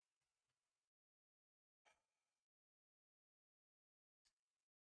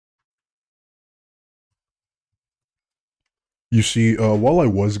You see, while I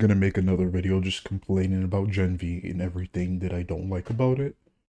was gonna make another video just complaining about Gen V and everything that I don't like about it,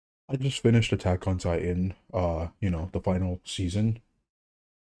 I just finished Attack on Titan, the final season,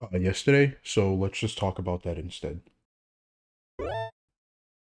 yesterday, so let's just talk about that instead.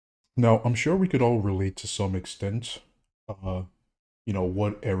 Now, I'm sure we could all relate to some extent, uh,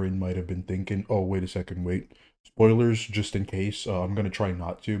 what Eren might have been thinking. Oh, wait a second, wait. Spoilers, just in case. I'm gonna try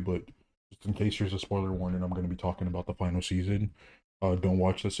not to, but just in case there's a spoiler warning, I'm gonna be talking about the final season. Don't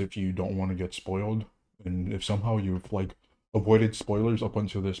watch this if you don't want to get spoiled. And if somehow you've like avoided spoilers up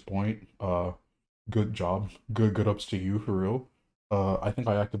until this point, good job. Good ups to you for real. I think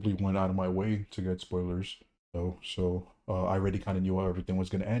I actively went out of my way to get spoilers though, so I already kind of knew how everything was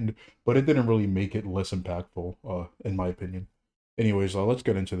gonna end, but it didn't really make it less impactful, in my opinion. Anyways, let's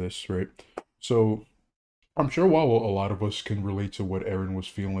get into this, right? So I'm sure while a lot of us can relate to what Aaron was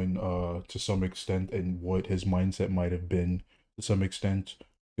feeling, to some extent, and what his mindset might have been to some extent,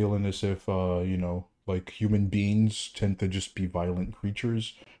 feeling as if, like human beings tend to just be violent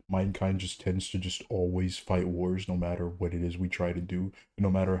creatures. Mankind just tends to just always fight wars, no matter what it is we try to do, no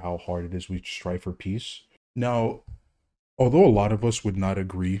matter how hard it is we strive for peace. Now, although a lot of us would not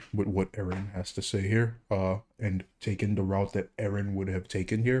agree with what Aaron has to say here, and taken the route that Aaron would have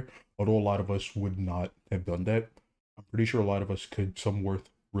taken here, although a lot of us would not have done that, I'm pretty sure a lot of us could somewhat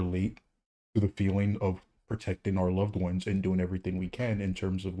relate to the feeling of protecting our loved ones and doing everything we can in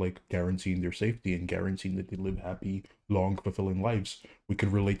terms of like guaranteeing their safety and guaranteeing that they live happy, long, fulfilling lives. We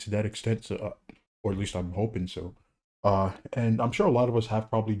could relate to that extent, or at least I'm hoping so. And I'm sure a lot of us have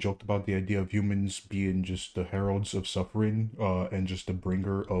probably joked about the idea of humans being just the heralds of suffering, and just the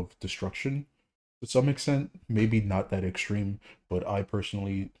bringer of destruction. To some extent, maybe not that extreme, but I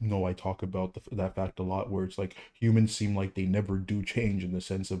personally know I talk about that fact a lot, where it's like humans seem like they never do change in the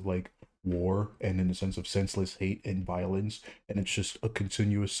sense of like war and in the sense of senseless hate and violence, and it's just a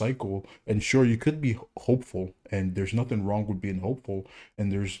continuous cycle. And sure, you could be hopeful, and there's nothing wrong with being hopeful,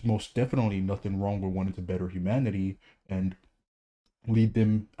 and there's most definitely nothing wrong with wanting to better humanity and lead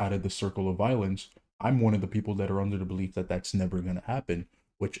them out of the circle of violence. I'm one of the people that are under the belief that that's never going to happen,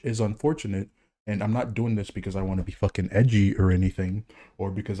 which is unfortunate. And I'm not doing this because I want to be fucking edgy or anything,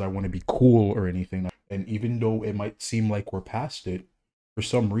 or because I want to be cool or anything. And even though it might seem like we're past it, for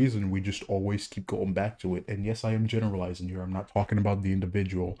some reason we just always keep going back to it. And yes, I am generalizing here. I'm not talking about the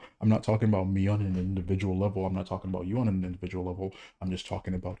individual. I'm not talking about me on an individual level. I'm not talking about you on an individual level. I'm just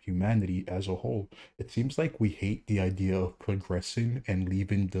talking about humanity as a whole. It seems like we hate the idea of progressing and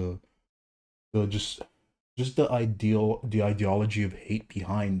leaving the just the ideology of hate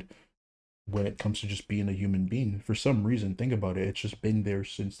behind when it comes to just being a human being. For some reason, think about it, it's just been there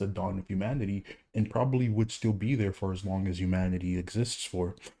since the dawn of humanity and probably would still be there for as long as humanity exists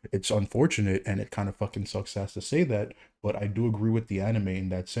for. It's unfortunate and it kind of fucking sucks ass to say that, but I do agree with the anime in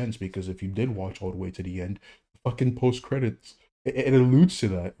that sense, because if you did watch all the way to the end, fucking post credits, it alludes to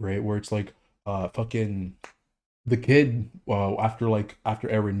that, right? Where it's like fucking the kid, after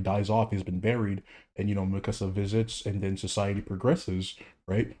Eren dies off, he's been buried, and Mikasa visits, and then society progresses,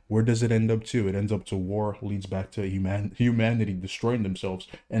 right? Where does it end up to? It ends up to war, leads back to humanity destroying themselves,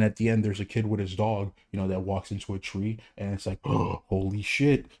 and at the end, there's a kid with his dog, that walks into a tree, and it's like, oh, holy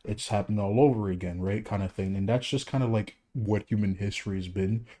shit, it's happened all over again, right? Kind of thing, and that's just kind of like what human history has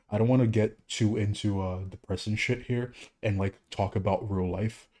been. I don't want to get too into depressing shit here and like talk about real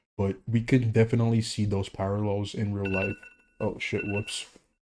life, but we can definitely see those parallels in real life. Oh shit! Whoops!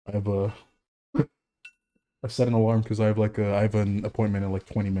 I have a I set an alarm because I have an appointment in like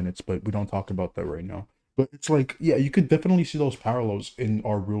 20 minutes, but we don't talk about that right now. But it's like, yeah, you could definitely see those parallels in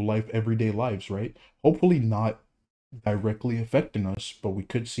our real life, everyday lives, right? Hopefully not directly affecting us, but we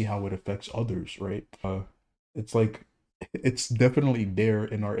could see how it affects others, right? It's like it's definitely there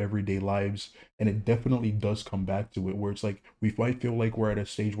in our everyday lives, and it definitely does come back to it, where it's like we might feel like we're at a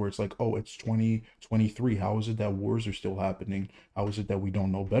stage where it's like, oh, it's 2023. How is it that wars are still happening? How is it that we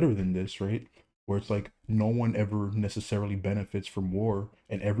don't know better than this, right? Where it's like no one ever necessarily benefits from war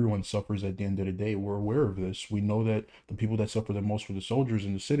and everyone suffers at the end of the day. We're aware of this. We know that the people that suffer the most are the soldiers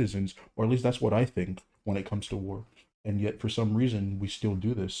and the citizens, or at least that's what I think when it comes to war. And yet, for some reason, we still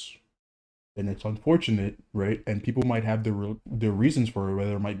do this, and it's unfortunate, right? And people might have their reasons for it,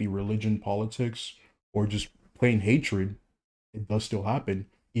 whether it might be religion, politics, or just plain hatred. It does still happen,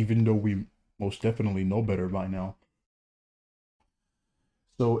 even though we most definitely know better by now.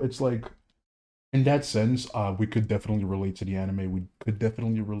 So it's like, in that sense, we could definitely relate to the anime. We could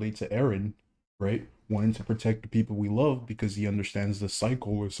definitely relate to Eren, right? Wanting to protect the people we love because he understands the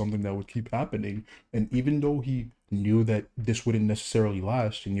cycle is something that would keep happening. And even though he knew that this wouldn't necessarily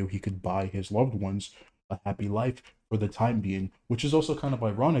last, he knew he could buy his loved ones a happy life for the time being, which is also kind of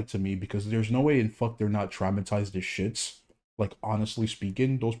ironic to me because there's no way in fuck they're not traumatized as shits. Like honestly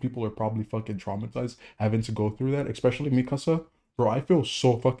speaking, those people are probably fucking traumatized having to go through that, especially Mikasa. Bro, I feel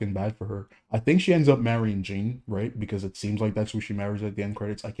so fucking bad for her. I think she ends up marrying Jin, right? Because it seems like that's who she marries at the end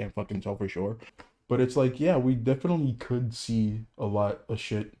credits. I can't fucking tell for sure. But it's like, yeah, we definitely could see a lot of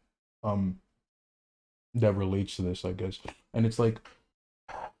shit um that relates to this, I guess. And it's like,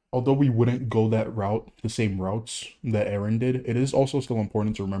 although we wouldn't go that route, the same routes that Eren did, it is also still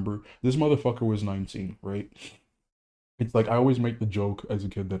important to remember this motherfucker was 19, right? It's like I always make the joke as a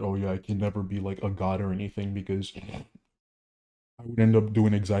kid that, oh yeah, I can never be like a god or anything because I would end up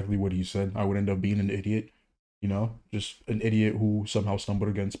doing exactly what he said. I would end up being an idiot, just an idiot who somehow stumbled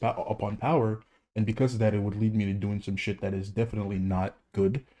against upon power, and because of that, it would lead me to doing some shit that is definitely not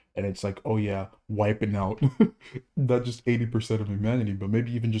good. And it's like, oh yeah, wiping out not just 80% of humanity, but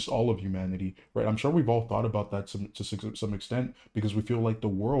maybe even just all of humanity, right? I'm sure we've all thought about that to some extent because we feel like the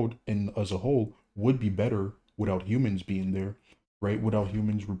world in as a whole would be better without humans being there, right? Without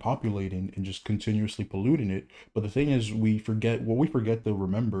humans repopulating and just continuously polluting it. But the thing is, what we forget to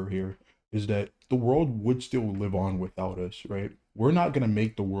remember here is that the world would still live on without us, right? We're not going to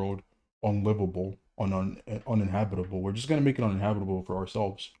make the world unlivable, uninhabitable. We're just going to make it uninhabitable for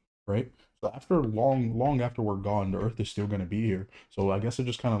ourselves, right? So after long after we're gone, the earth is still going to be here. So I guess it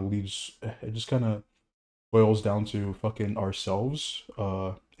just kind of boils down to fucking ourselves,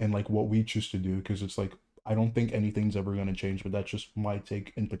 and like what we choose to do. Because it's like, I don't think anything's ever going to change, but that's just my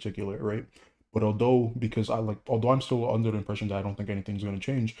take in particular, right? But although I'm still under the impression that I don't think anything's going to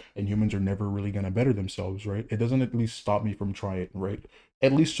change and humans are never really going to better themselves, right? It doesn't at least stop me from trying, right?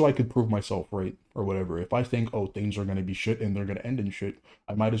 At least so I could prove myself right or whatever. If I think, oh, things are going to be shit and they're going to end in shit,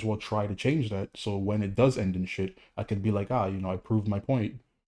 I might as well try to change that. So when it does end in shit, I could be like, I proved my point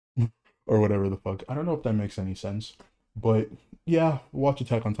or whatever the fuck. I don't know if that makes any sense. But yeah, watch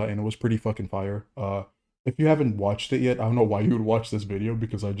Attack on Titan. It was pretty fucking fire. If you haven't watched it yet, I don't know why you would watch this video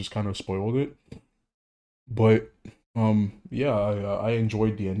because I just kind of spoiled it. But yeah, I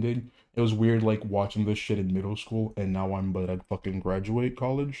enjoyed the ending. It was weird like watching this shit in middle school and now I'm but I fucking graduate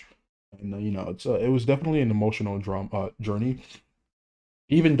college. And it was definitely an emotional drama journey,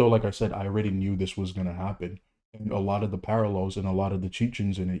 even though like I said I already knew this was going to happen. And a lot of the parallels and a lot of the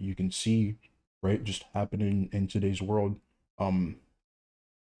teachings in it you can see, right, just happening in today's world. um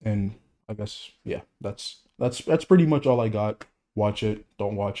and I guess yeah, that's pretty much all I got. Watch it,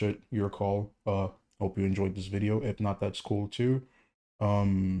 don't watch it, your call. Hope you enjoyed this video. If not, that's cool too.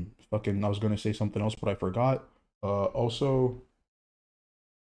 Fucking I was gonna say something else but I forgot. Also,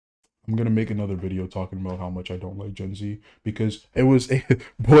 I'm gonna make another video talking about how much I don't like Gen Z because it was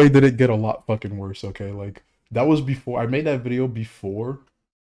boy did it get a lot fucking worse. Okay, like that was before I made that video before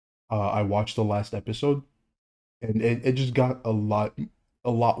I watched the last episode, and it just got a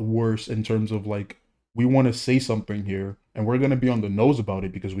lot worse in terms of like we want to say something here and we're gonna be on the nose about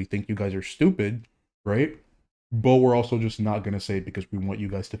it because we think you guys are stupid, right? But we're also just not gonna say it because we want you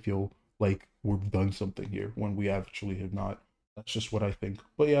guys to feel like we've done something here when we actually have not. That's just what I think.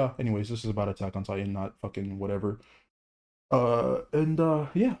 But yeah, anyways, this is about Attack on Titan, not fucking whatever. And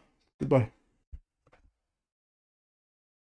yeah, goodbye.